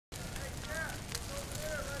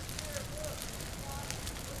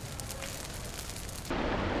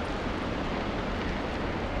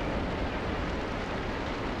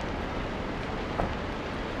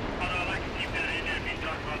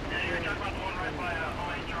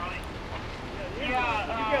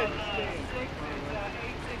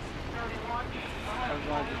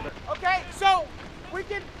Okay, so we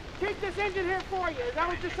can keep this engine here for you. Is that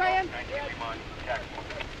what you're saying?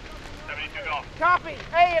 Copy.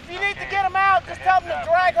 Hey, if you need to get them out, just tell them to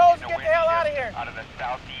drag hose and get the hell out of here.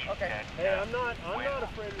 Okay. Hey, I'm not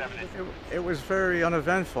afraid of this. It was very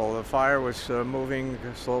uneventful. The fire was moving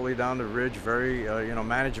slowly down the ridge, very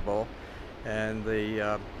manageable, and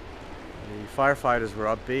the firefighters were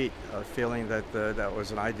upbeat, feeling that that was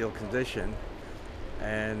an ideal condition,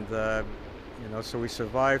 and so we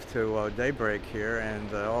survived to daybreak here,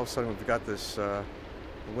 and all of a sudden we've got this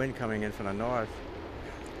wind coming in from the north,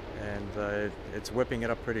 and it's whipping it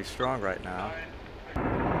up pretty strong right now.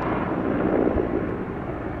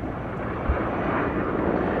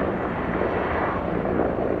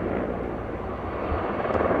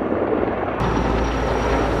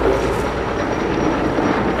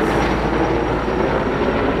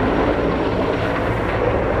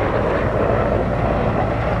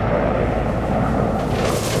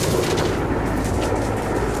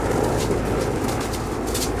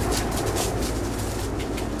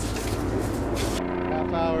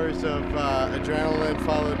 Hours of adrenaline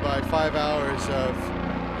followed by 5 hours of,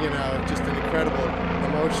 just an incredible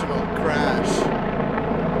emotional crash,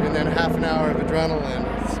 and then half an hour of adrenaline.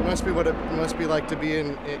 It must be what it must be like to be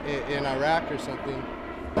in Iraq or something.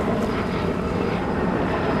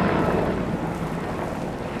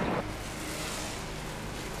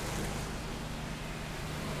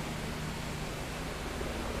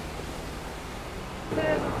 As soon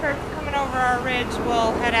as it starts coming over our ridge,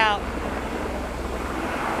 we'll head out.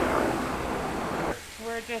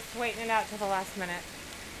 We're just waiting it out till the last minute.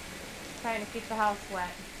 Trying to keep the house wet.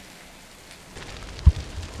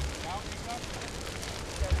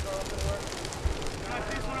 Got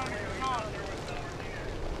this one under control.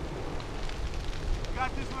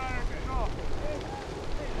 Got this one under control.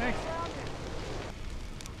 Thanks.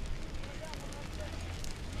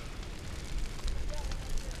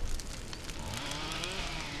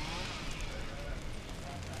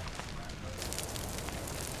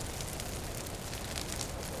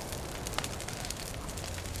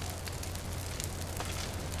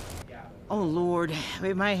 Oh Lord,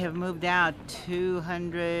 we might have moved out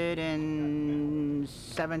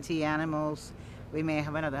 270 animals. We may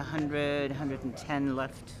have another 100, 110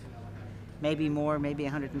 left. Maybe more, maybe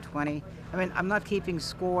 120. I mean, I'm not keeping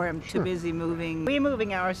score, I'm too busy moving. We're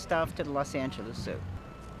moving our stuff to the Los Angeles Zoo.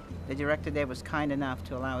 The director there was kind enough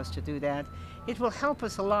to allow us to do that. It will help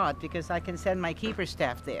us a lot because I can send my keeper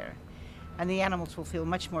staff there. And the animals will feel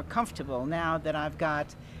much more comfortable now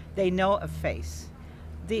that they know a face.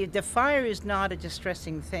 The fire is not a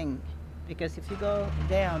distressing thing because if you go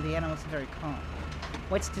down, the animals are very calm.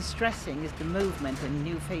 What's distressing is the movement and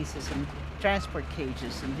new faces and transport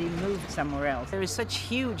cages and being moved somewhere else. There is such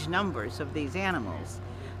huge numbers of these animals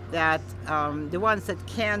that the ones that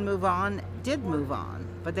can move on did move on,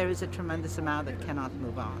 but there is a tremendous amount that cannot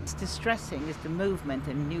move on. What's distressing is the movement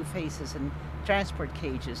and new faces and transport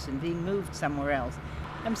cages and being moved somewhere else.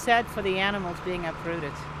 I'm sad for the animals being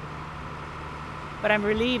uprooted. But I'm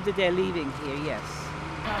relieved that they're leaving here, yes.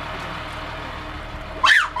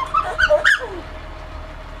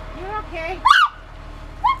 You're okay.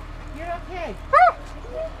 You're okay.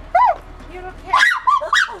 You're okay.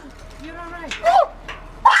 You're all right.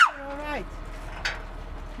 You're all right.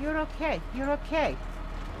 You're okay. You're okay.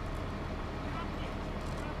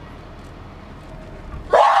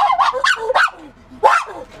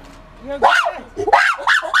 You're good.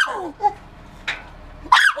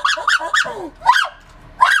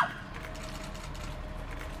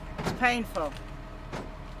 It's painful.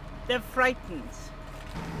 They're frightened.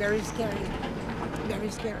 Very scary. Very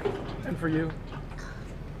scary. And for you?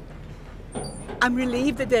 I'm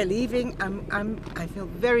relieved that they're leaving. I feel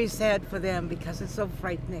very sad for them because it's so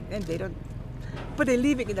frightening and they don't, but they're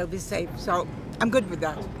leaving and they'll be safe. So I'm good with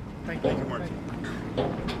that. Thank you. Thank you, Martin.